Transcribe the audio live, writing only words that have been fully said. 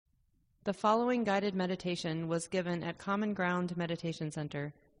The following guided meditation was given at Common Ground Meditation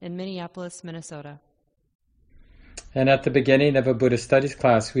Center in Minneapolis, Minnesota. And at the beginning of a Buddhist studies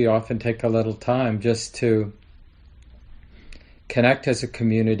class, we often take a little time just to connect as a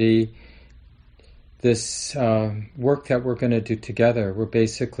community. This work that we're going to do together, we're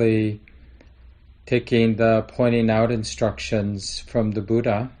basically taking the pointing out instructions from the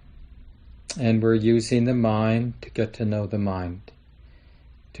Buddha, and we're using the mind to get to know the mind,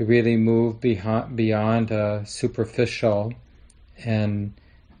 to really move beyond a superficial and,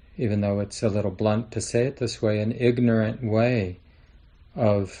 even though it's a little blunt to say it this way, an ignorant way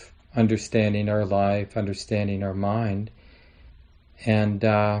of understanding our life, understanding our mind, and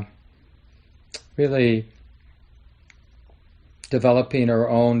really developing our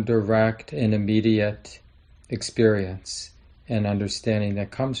own direct and immediate experience and understanding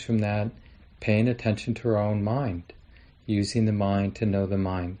that comes from that, paying attention to our own mind, using the mind to know the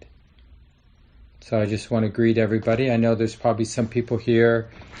mind. So I just want to greet everybody. I know there's probably some people here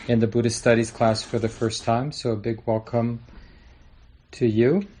in the Buddhist Studies class for the first time, so a big welcome to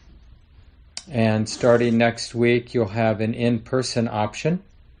you. And starting next week, you'll have an in-person option,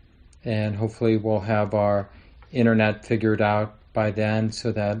 and hopefully we'll have our internet figured out by then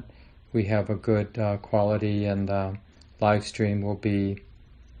so that we have a good quality, and the live stream will be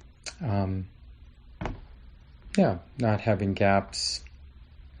not having gaps.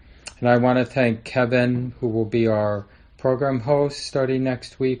 And I want to thank Kevin, who will be our program host starting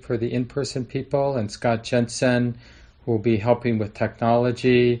next week for the in-person people, and Scott Jensen, who will be helping with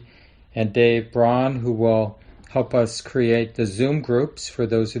technology, and Dave Braun, who will help us create the Zoom groups for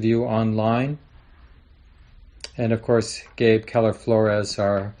those of you online. And of course, Gabe Keller-Flores,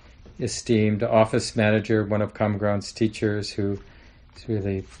 our esteemed office manager, one of Common Ground's teachers, who is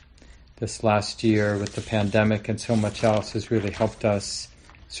really, this last year with the pandemic and so much else, has really helped us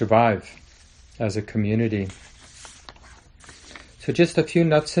survive as a community. So just a few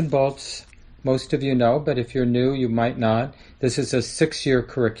nuts and bolts. Most of you know, but if you're new, you might not. This is a 6-year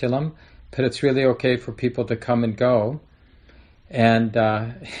curriculum, but it's really okay for people to come and go. And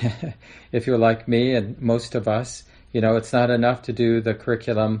if you're like me and most of us, it's not enough to do the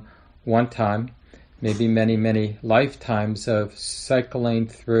curriculum one time, maybe many, many lifetimes of cycling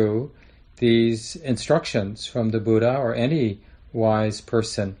through these instructions from the Buddha or any wise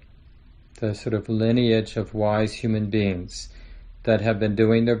person, the sort of lineage of wise human beings that have been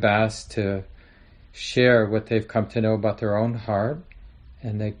doing their best to share what they've come to know about their own heart,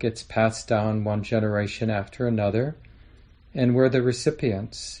 and that gets passed down one generation after another, and we're the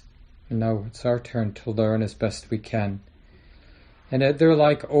recipients. And now it's our turn to learn as best we can. And they're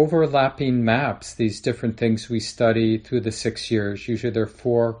like overlapping maps, these different things we study through the 6 years. Usually there are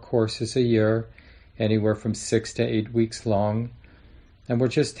 4 courses a year, anywhere from 6 to 8 weeks long. And we're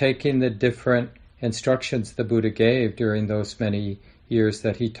just taking the different instructions the Buddha gave during those many years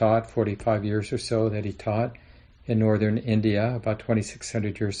that he taught, 45 years or so that he taught in northern India about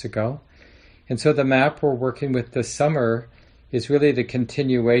 2,600 years ago. And so the map we're working with this summer is really the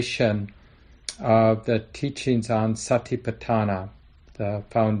continuation of the teachings on Satipatthana, the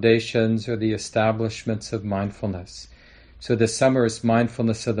foundations or the establishments of mindfulness. So this summer is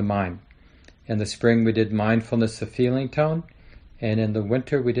mindfulness of the mind. In the spring we did mindfulness of feeling tone, and in the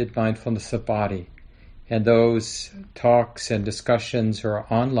winter we did mindfulness of body. And those talks and discussions are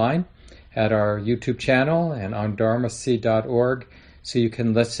online at our YouTube channel and on dharmaseed.org, so you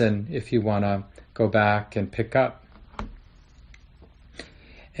can listen if you want to go back and pick up.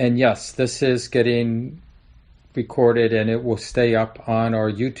 And yes, this is getting recorded, and it will stay up on our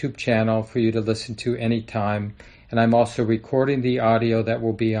YouTube channel for you to listen to anytime. And I'm also recording the audio that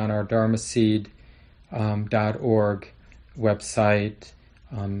will be on our dharmaseed.org website.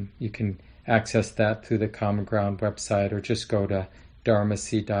 You can access that through the Common Ground website, or just go to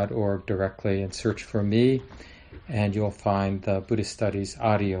dharmaseed.org directly and search for me, and you'll find the Buddhist Studies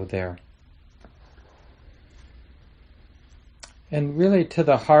audio there. And really, to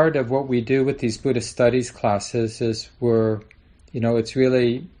the heart of what we do with these Buddhist Studies classes is it's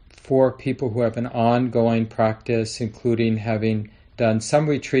really for people who have an ongoing practice, including having done some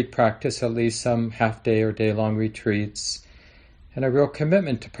retreat practice, at least some half-day or day-long retreats, and a real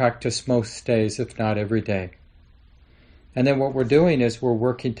commitment to practice most days, if not every day. And then what we're doing is we're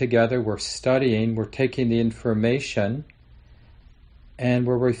working together, we're studying, we're taking the information, and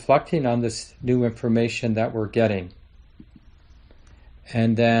we're reflecting on this new information that we're getting.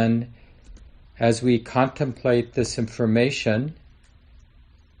 And then as we contemplate this information,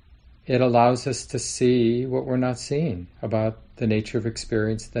 it allows us to see what we're not seeing about the nature of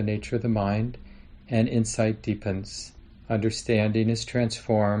experience, the nature of the mind, and insight deepens. Understanding is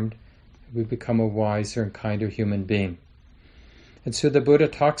transformed, we become a wiser and kinder human being. And so the Buddha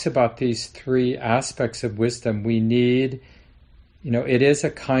talks about these three aspects of wisdom. We need, it is a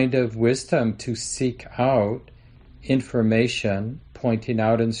kind of wisdom to seek out information, pointing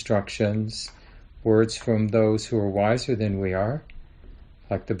out instructions, words from those who are wiser than we are,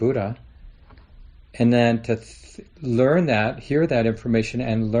 like the Buddha, and then to learn that, hear that information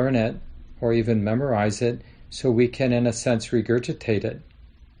and learn it, or even memorize it, so we can, in a sense, regurgitate it.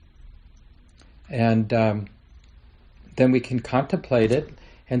 And then we can contemplate it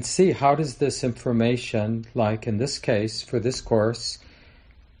and see, how does this information, like in this case, for this course,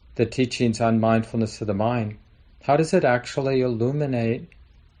 the teachings on mindfulness of the mind, how does it actually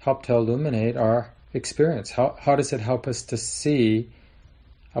help to illuminate our experience? How does it help us to see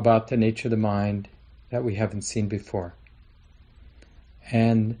about the nature of the mind that we haven't seen before?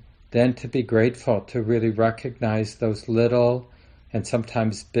 And then to be grateful, to really recognize those little and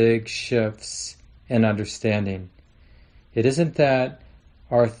sometimes big shifts in understanding. It isn't that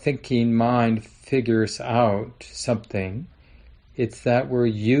our thinking mind figures out something. It's that we're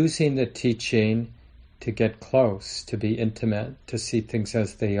using the teaching to get close, to be intimate, to see things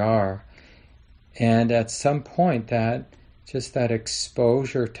as they are. And at some point, that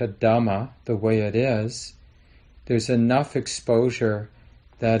exposure to Dhamma, the way it is, there's enough exposure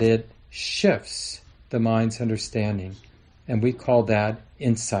that it shifts the mind's understanding. And we call that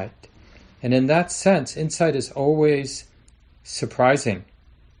insight. And in that sense, insight is always surprising.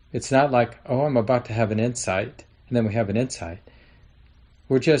 It's not like, oh, I'm about to have an insight, and then we have an insight.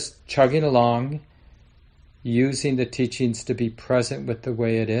 We're just chugging along, using the teachings to be present with the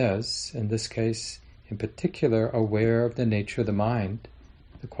way it is, in this case, in particular, aware of the nature of the mind,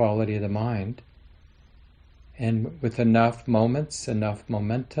 the quality of the mind. And with enough moments, enough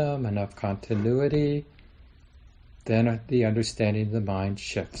momentum, enough continuity, then the understanding of the mind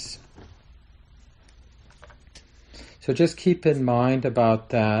shifts. So just keep in mind about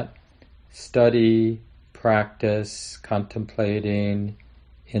that study, practice, contemplating,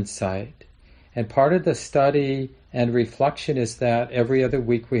 insight. And part of the study and reflection is that every other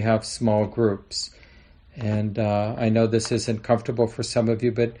week we have small groups. And I know this isn't comfortable for some of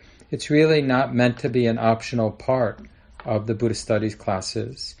you, but it's really not meant to be an optional part of the Buddhist studies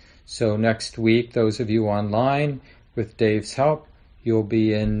classes. So next week, those of you online, with Dave's help, you'll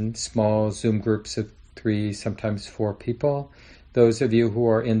be in small Zoom groups of 3, sometimes 4 people. Those of you who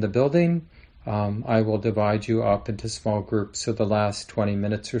are in the building, I will divide you up into small groups. So the last 20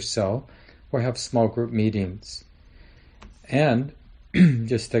 minutes or so, we'll have small group meetings. And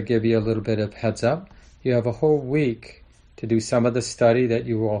just to give you a little bit of heads up, you have a whole week to do some of the study that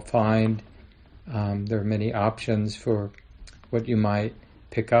you will find. There are many options for what you might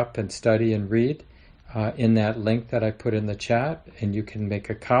pick up and study and read in that link that I put in the chat. And you can make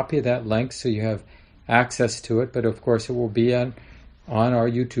a copy of that link so you have access to it. But of course it will be on our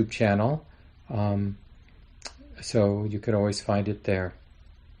YouTube channel. So you can always find it there.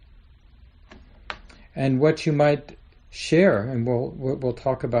 And what you might share, and we'll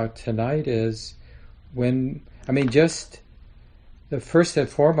talk about tonight, is just the first and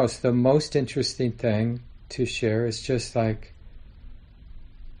foremost, the most interesting thing to share is just like,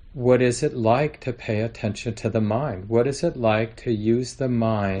 what is it like to pay attention to the mind? What is it like to use the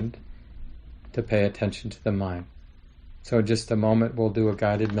mind to pay attention to the mind? So in just a moment we'll do a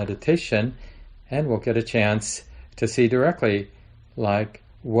guided meditation and we'll get a chance to see directly, like,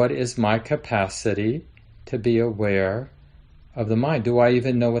 what is my capacity to be aware of the mind? Do I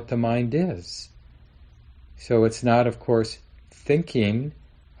even know what the mind is? So it's not, of course, thinking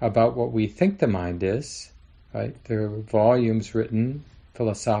about what we think the mind is, right? There are volumes written,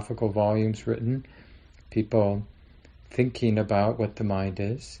 philosophical volumes written, people thinking about what the mind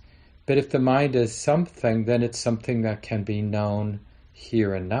is. But if the mind is something, then it's something that can be known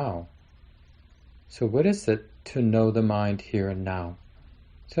here and now. So what is it to know the mind here and now?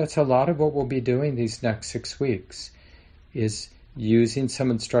 So that's a lot of what we'll be doing these next 6 weeks, is using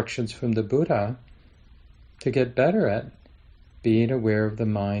some instructions from the Buddha to get better at being aware of the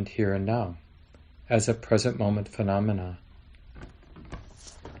mind here and now as a present moment phenomena.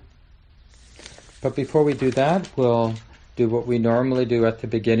 But before we do that, we'll do what we normally do at the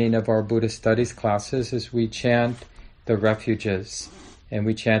beginning of our Buddhist studies classes, is we chant the refuges, and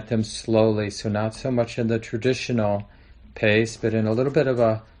we chant them slowly, so not so much in the traditional pace, but in a little bit of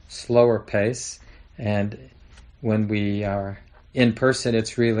a slower pace. And when we are in person,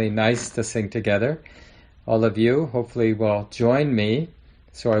 it's really nice to sing together. All of you hopefully will join me,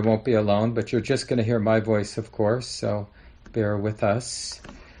 so I won't be alone, but you're just going to hear my voice, of course, so bear with us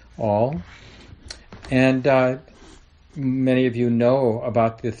all. And many of you know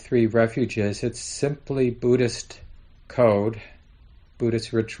about the 3 refuges. It's simply Buddhist code,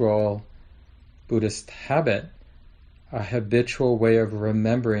 Buddhist ritual, Buddhist habit, a habitual way of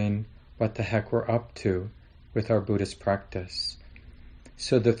remembering what the heck we're up to with our Buddhist practice.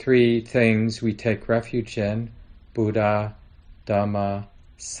 So the 3 things we take refuge in, Buddha, Dhamma,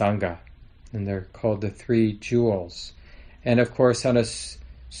 Sangha, and they're called the 3 jewels. And of course, on a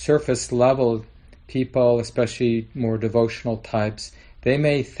surface level, people, especially more devotional types, they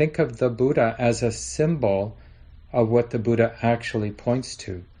may think of the Buddha as a symbol of what the Buddha actually points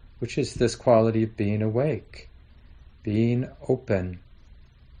to, which is this quality of being awake, being open,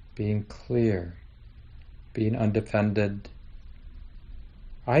 being clear, being undefended.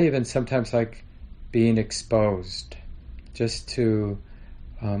 I even sometimes like being exposed, just to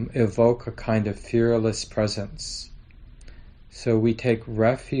evoke a kind of fearless presence. So we take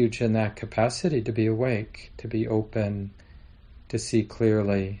refuge in that capacity to be awake, to be open, to see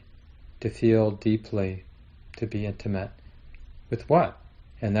clearly, to feel deeply, to be intimate. With what?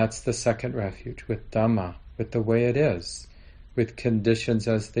 And that's the second refuge, with Dhamma, with the way it is, with conditions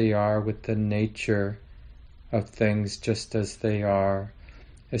as they are, with the nature of things just as they are,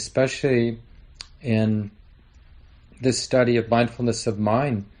 especially in this study of mindfulness of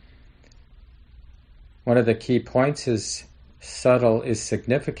mind. One of the key points is subtle is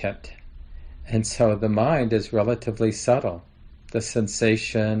significant. And so the mind is relatively subtle. The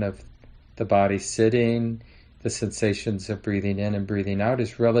sensation of the body sitting, the sensations of breathing in and breathing out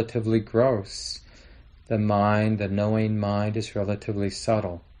is relatively gross. The mind, the knowing mind, is relatively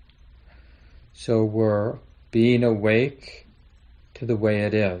subtle. So we're being awake to the way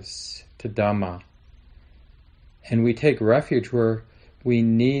it is, to Dhamma. And we take refuge where we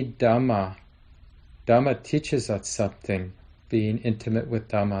need Dhamma. Dhamma teaches us something, being intimate with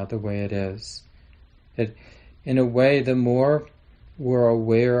Dhamma the way it is. In a way, the more we're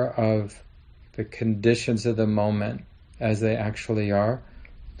aware of the conditions of the moment as they actually are,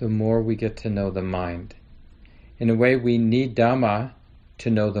 the more we get to know the mind. In a way, we need Dhamma to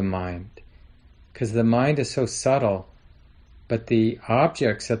know the mind, because the mind is so subtle, but the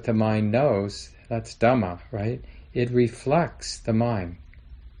objects that the mind knows, that's Dhamma, right? It reflects the mind.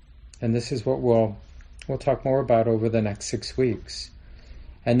 And this is what we'll talk more about over the next 6 weeks.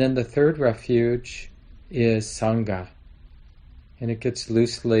 And then the third refuge is Sangha. And it gets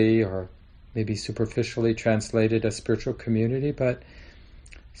loosely or maybe superficially translated as spiritual community, but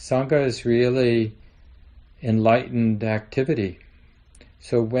Sangha is really enlightened activity.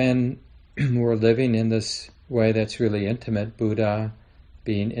 So when we're living in this way that's really intimate, Buddha,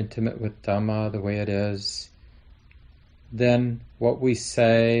 being intimate with Dhamma the way it is, then what we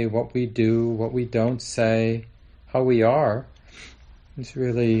say, what we do, what we don't say, how we are, is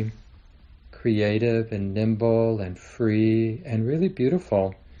really creative and nimble and free and really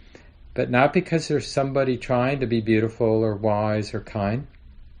beautiful. But not because there's somebody trying to be beautiful or wise or kind.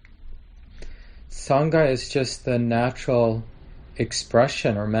 Sangha is just the natural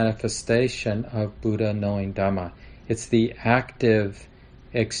expression or manifestation of Buddha knowing Dhamma. It's the active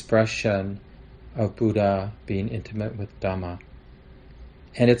expression of Buddha being intimate with Dhamma.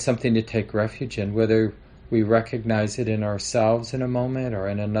 And it's something to take refuge in, whether we recognize it in ourselves in a moment or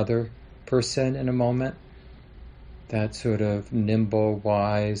in another person in a moment. That sort of nimble,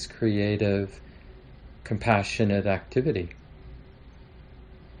 wise, creative, compassionate activity.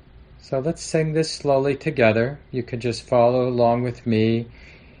 So let's sing this slowly together. You can just follow along with me.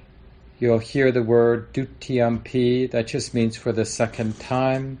 You'll hear the word Dutiyampi, that just means for the second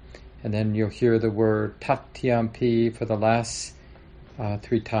time. And then you'll hear the word Tatyampi for the last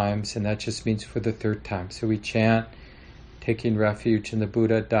 3 times, and that just means for the 3rd time. So we chant, taking refuge in the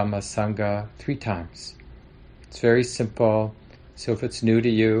Buddha, Dhamma, Sangha 3 times. It's very simple. So if it's new to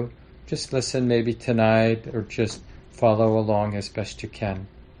you, just listen maybe tonight or just follow along as best you can.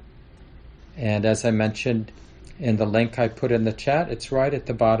 And as I mentioned in the link I put in the chat, it's right at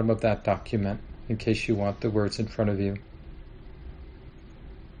the bottom of that document in case you want the words in front of you.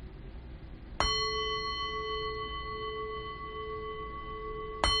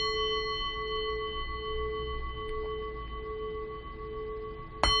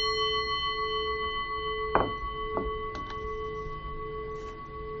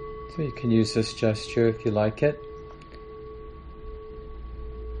 So you can use this gesture if you like it.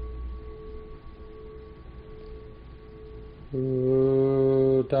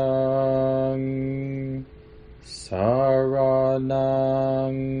 Budang saranang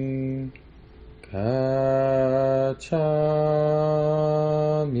gacchami,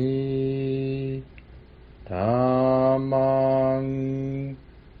 dhammang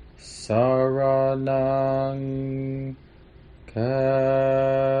saranang gacchami,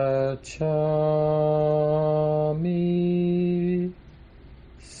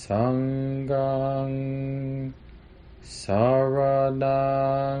 sanghang saranang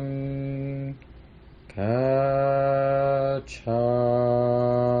gacchami,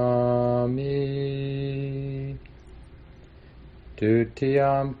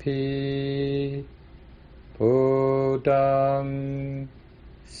 dutiyampi buddhang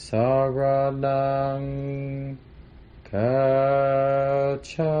saranang gacchami,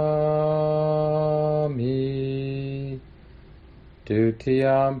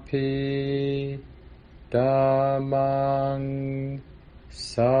 dutiyampi dhammang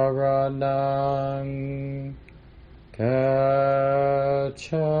saranang gacchami,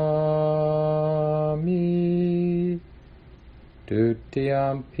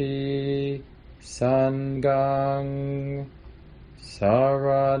 dutiyampi sanghang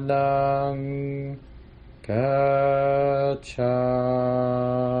saranang gacchami,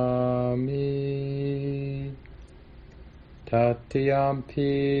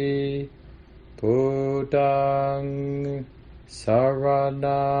 tatiyampi buddhang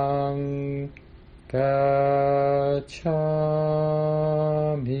saranang gacchami,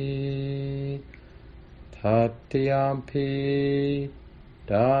 tatiyampi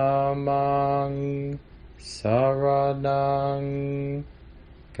dhammang saranang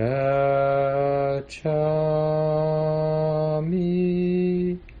gacchami,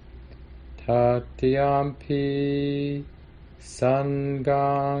 tatiyampi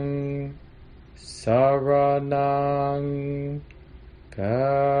sanghang saranang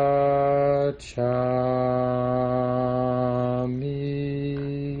gacchami.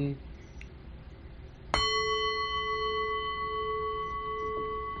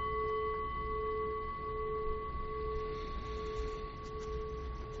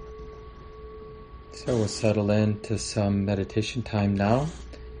 So we'll settle into some meditation time now.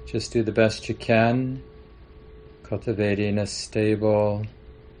 Just do the best you can, cultivating a stable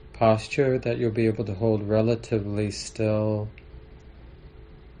posture that you'll be able to hold relatively still,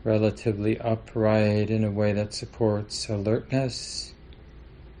 relatively upright in a way that supports alertness,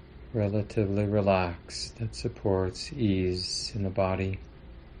 relatively relaxed, that supports ease in the body.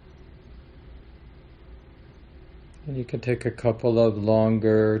 And you can take a couple of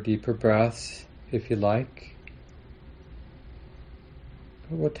longer, deeper breaths if you like.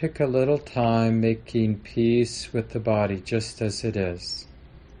 But we'll take a little time making peace with the body just as it is.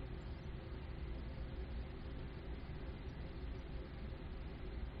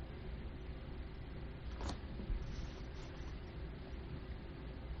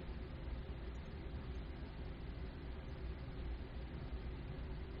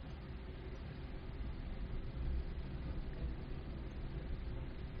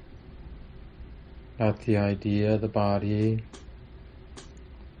 Not the idea of the body,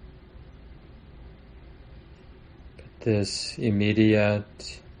 but this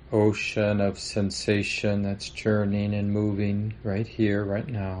immediate ocean of sensation that's churning and moving right here, right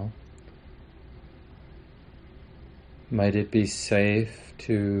now. Might it be safe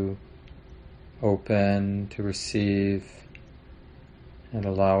to open, to receive, and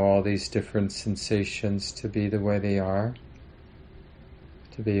allow all these different sensations to be the way they are,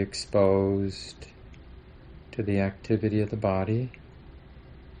 to be exposed to the activity of the body?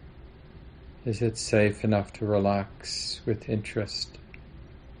 Is it safe enough to relax with interest,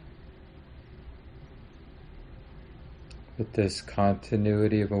 with this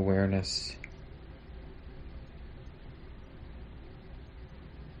continuity of awareness?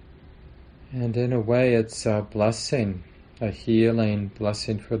 And in a way it's a blessing, a healing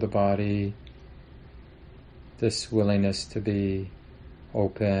blessing for the body, this willingness to be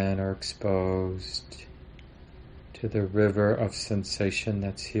open or exposed to the river of sensation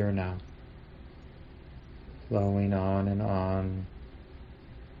that's here now, flowing on and on.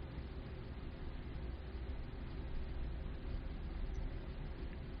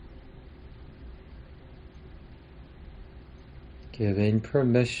 Giving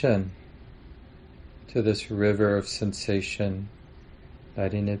permission to this river of sensation,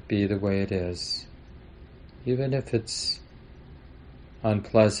 letting it be the way it is, even if it's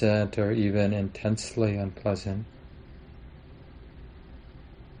unpleasant or even intensely unpleasant.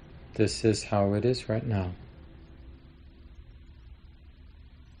 This is how it is right now.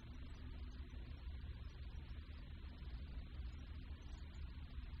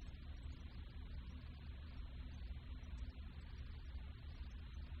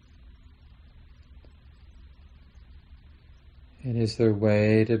 And is there a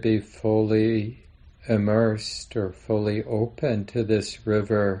way to be fully immersed or fully open to this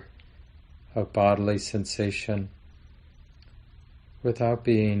river of bodily sensation without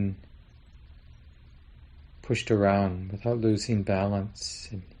being pushed around, without losing balance.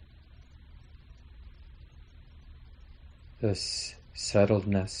 And this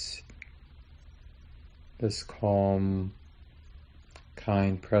settledness, this calm,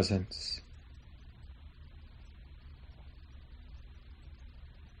 kind presence.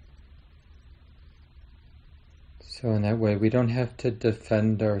 So in that way, we don't have to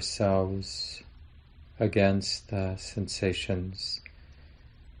defend ourselves against the sensations.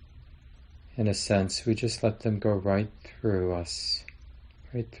 In a sense, we just let them go right through us,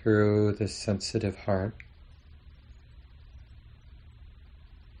 right through the sensitive heart.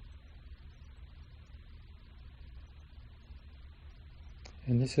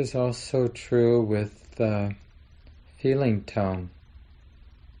 And this is also true with the feeling tone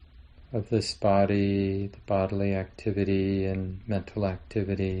of this body, the bodily activity and mental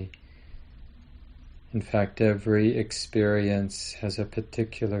activity. In fact, every experience has a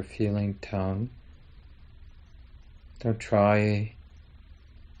particular feeling tone. Don't try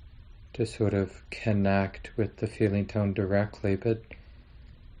to sort of connect with the feeling tone directly, but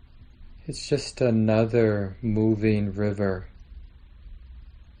it's just another moving river,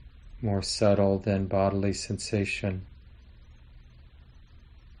 more subtle than bodily sensation.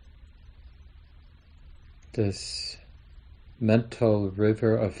 This mental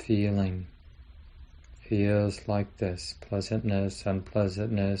river of feeling feels like this: pleasantness,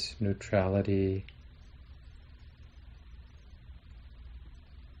 unpleasantness, neutrality.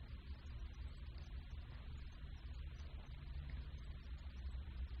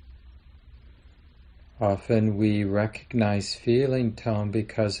 Often we recognize feeling tone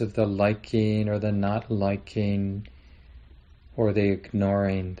because of the liking or the not liking or the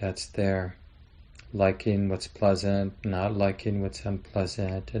ignoring that's there. Liking what's pleasant, not liking what's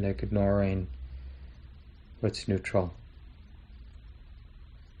unpleasant, and ignoring what's neutral.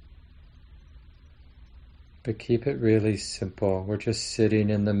 But keep it really simple. We're just sitting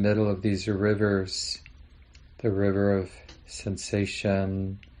in the middle of these rivers, the river of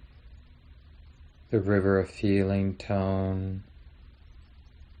sensation, the river of feeling tone,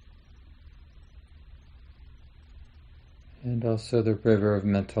 and also the river of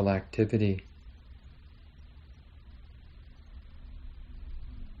mental activity.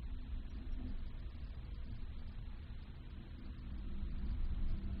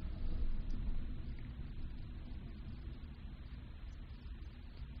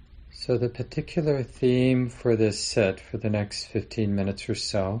 So the particular theme for this sit, for the next 15 minutes or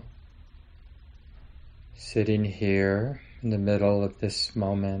so, sitting here in the middle of this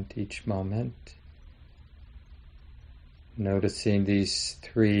moment, each moment, noticing these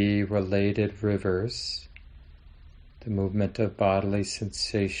three related rivers, the movement of bodily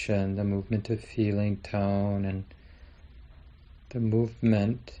sensation, the movement of feeling tone, and the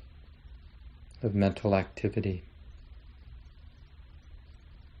movement of mental activity.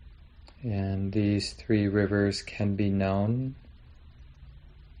 And these three rivers can be known.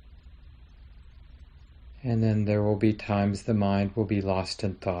 And then there will be times the mind will be lost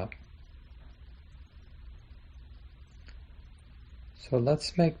in thought. So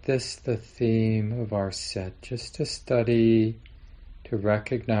let's make this the theme of our sit, just to study, to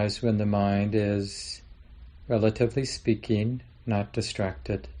recognize when the mind is, relatively speaking, not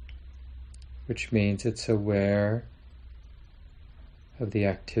distracted, which means it's aware of the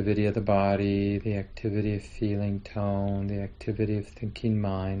activity of the body, the activity of feeling tone, the activity of thinking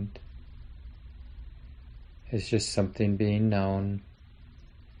mind. It's just something being known.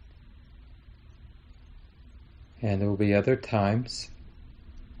 And there will be other times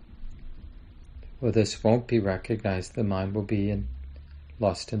where this won't be recognized. The mind will be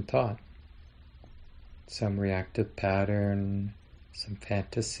lost in thought. Some reactive pattern, some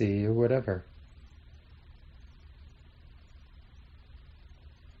fantasy, or whatever.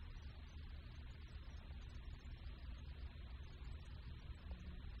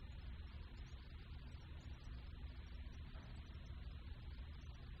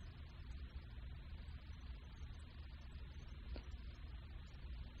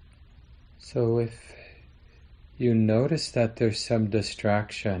 So if you notice that there's some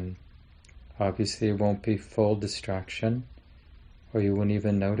distraction, obviously it won't be full distraction, or you wouldn't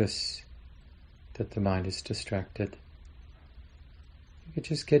even notice that the mind is distracted. You could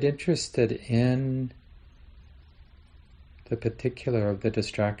just get interested in the particular of the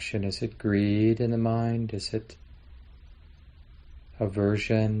distraction. Is it greed in the mind? Is it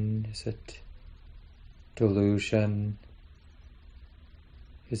aversion? Is it delusion?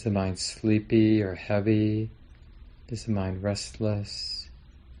 Is the mind sleepy or heavy? Is the mind restless?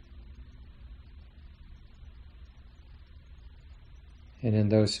 And in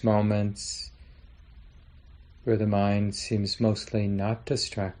those moments where the mind seems mostly not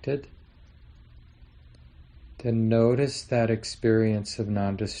distracted, then notice that experience of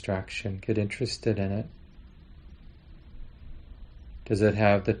non-distraction. Get interested in it. Does it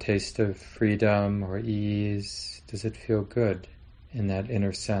have the taste of freedom or ease? Does it feel good in that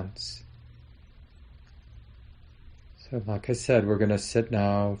inner sense? So like I said, we're going to sit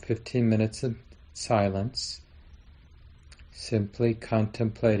now 15 minutes in silence, simply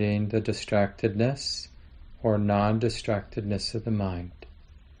contemplating the distractedness or non-distractedness of the mind,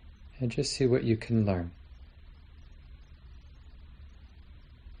 and just see what you can learn.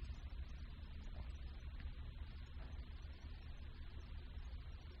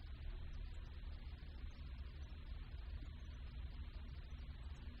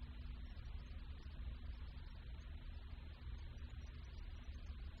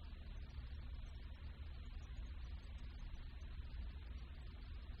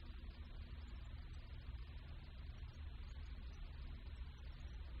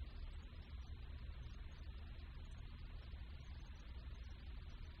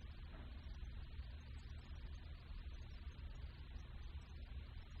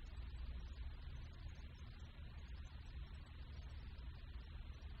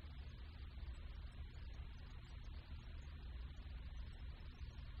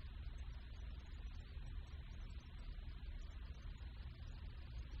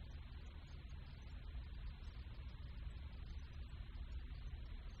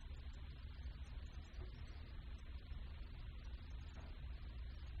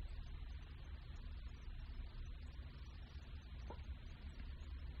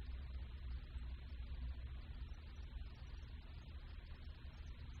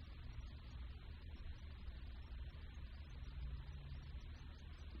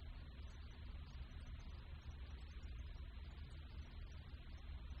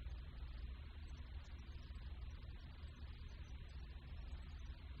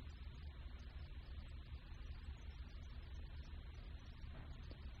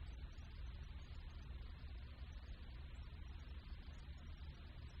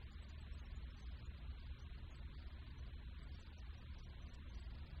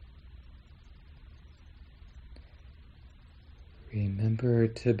 Remember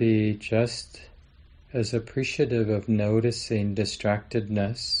to be just as appreciative of noticing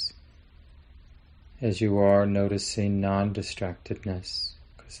distractedness as you are noticing non-distractedness,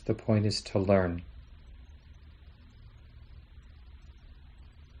 because the point is to learn.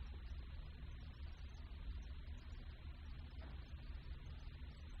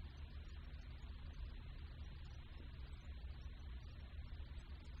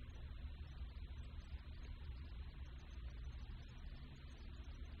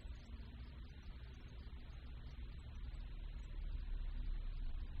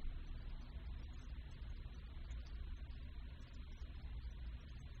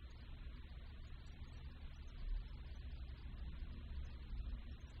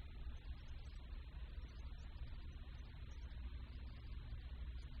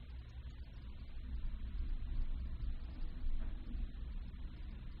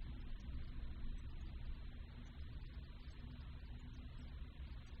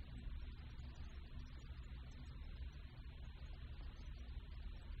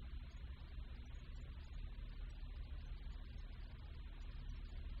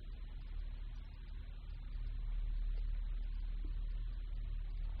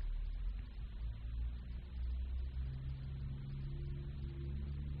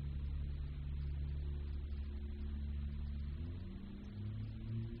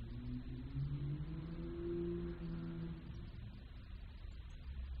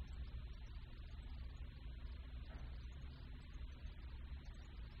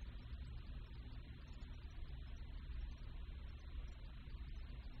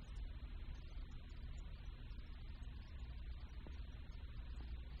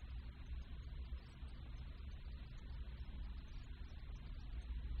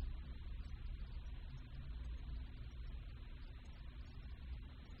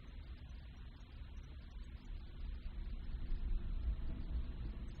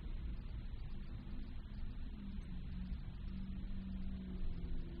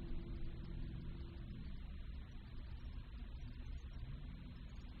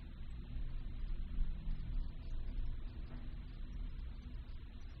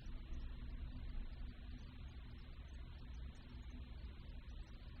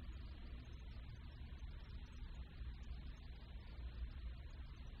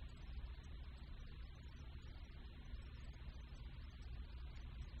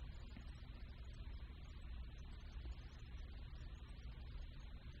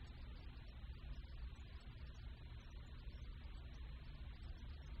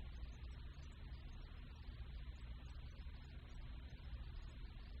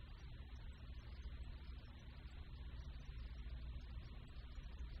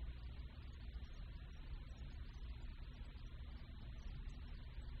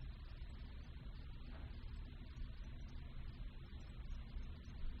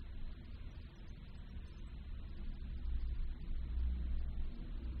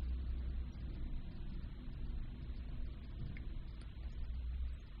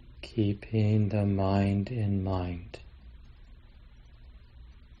 keeping the mind in mind.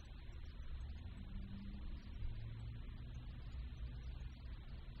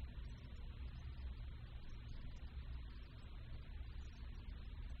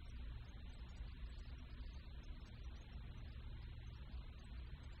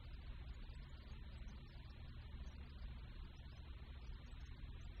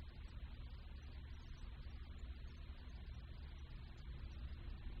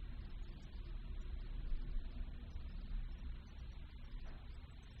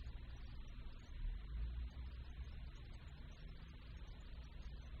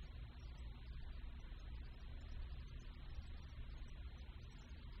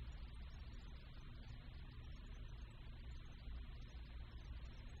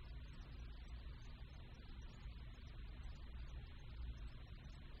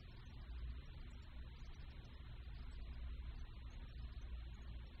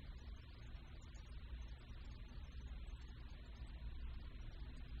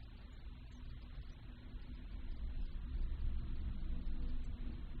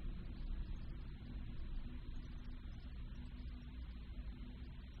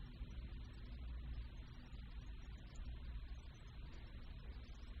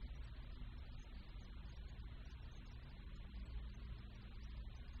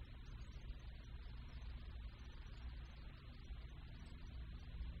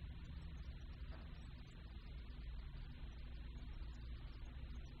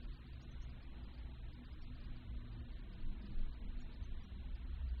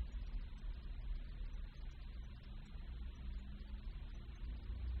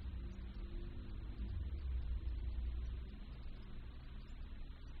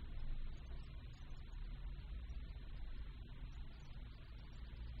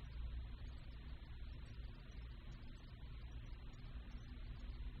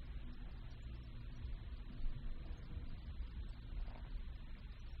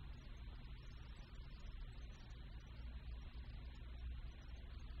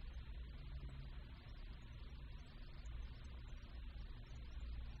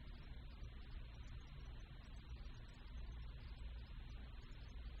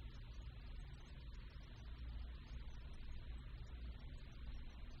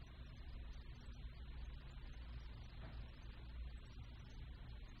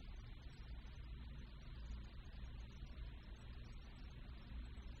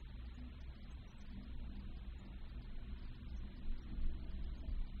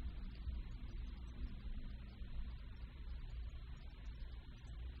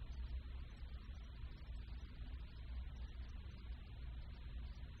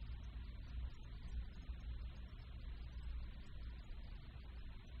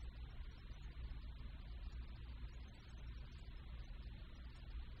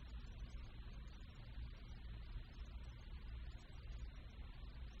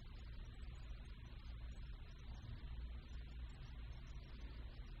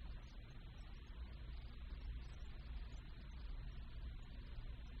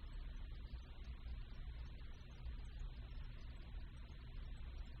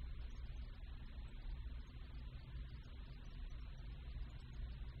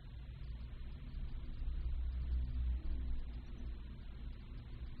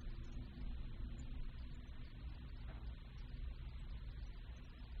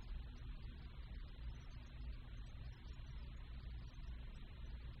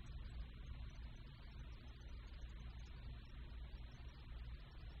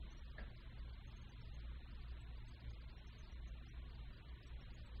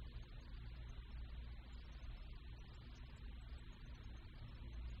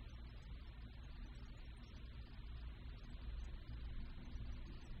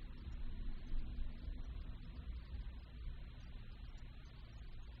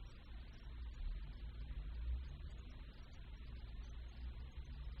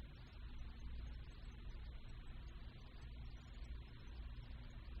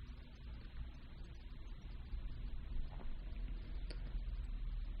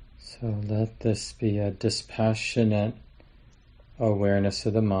 So let this be a dispassionate awareness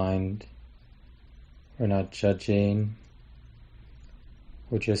of the mind. We're not judging.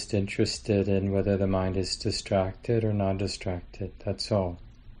 We're just interested in whether the mind is distracted or non-distracted. That's all.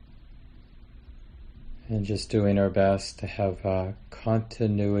 And just doing our best to have a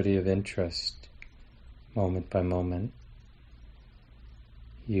continuity of interest, moment by moment,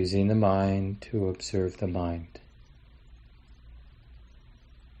 using the mind to observe the mind.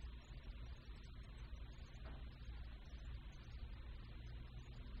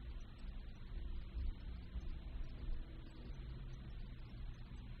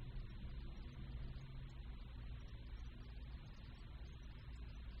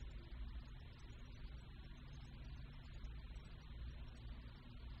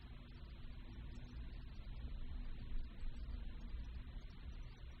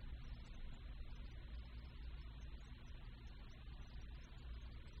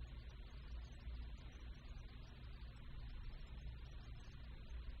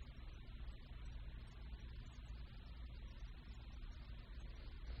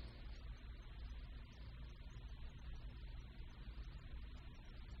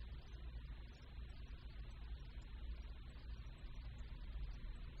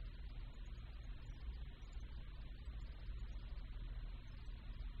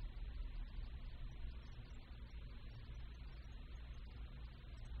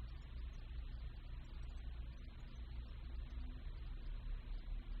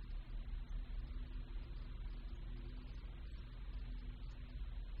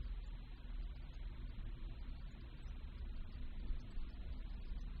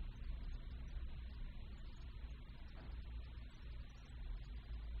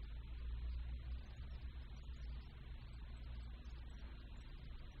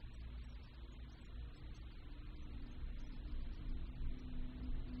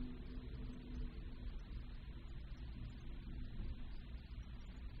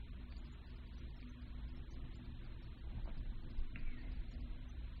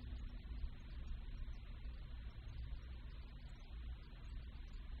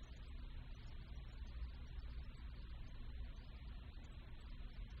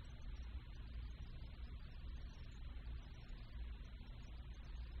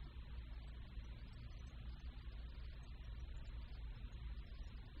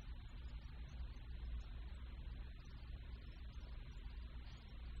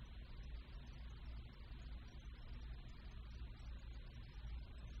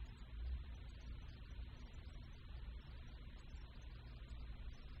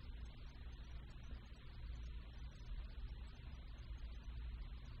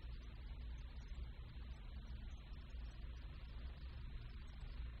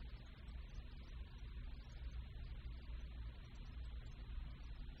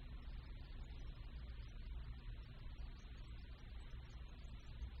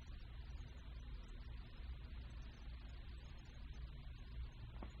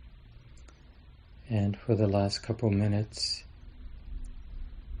 And for the last couple minutes,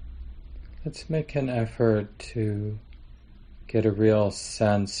 let's make an effort to get a real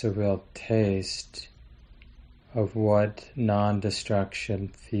sense, a real taste of what non-distraction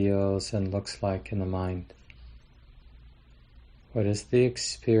feels and looks like in the mind. What is the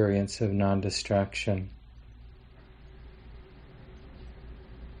experience of non-distraction?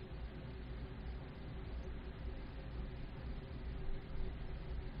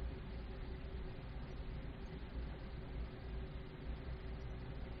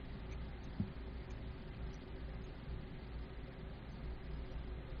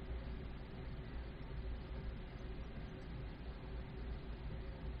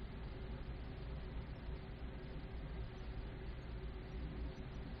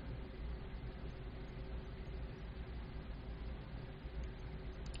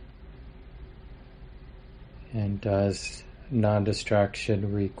 And does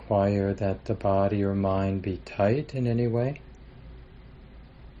non-distraction require that the body or mind be tight in any way?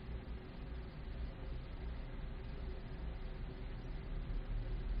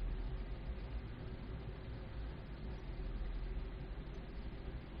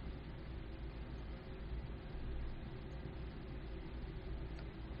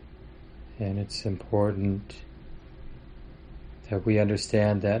 And it's important that we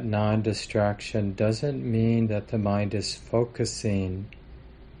understand that non-distraction doesn't mean that the mind is focusing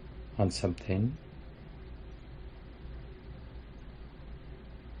on something.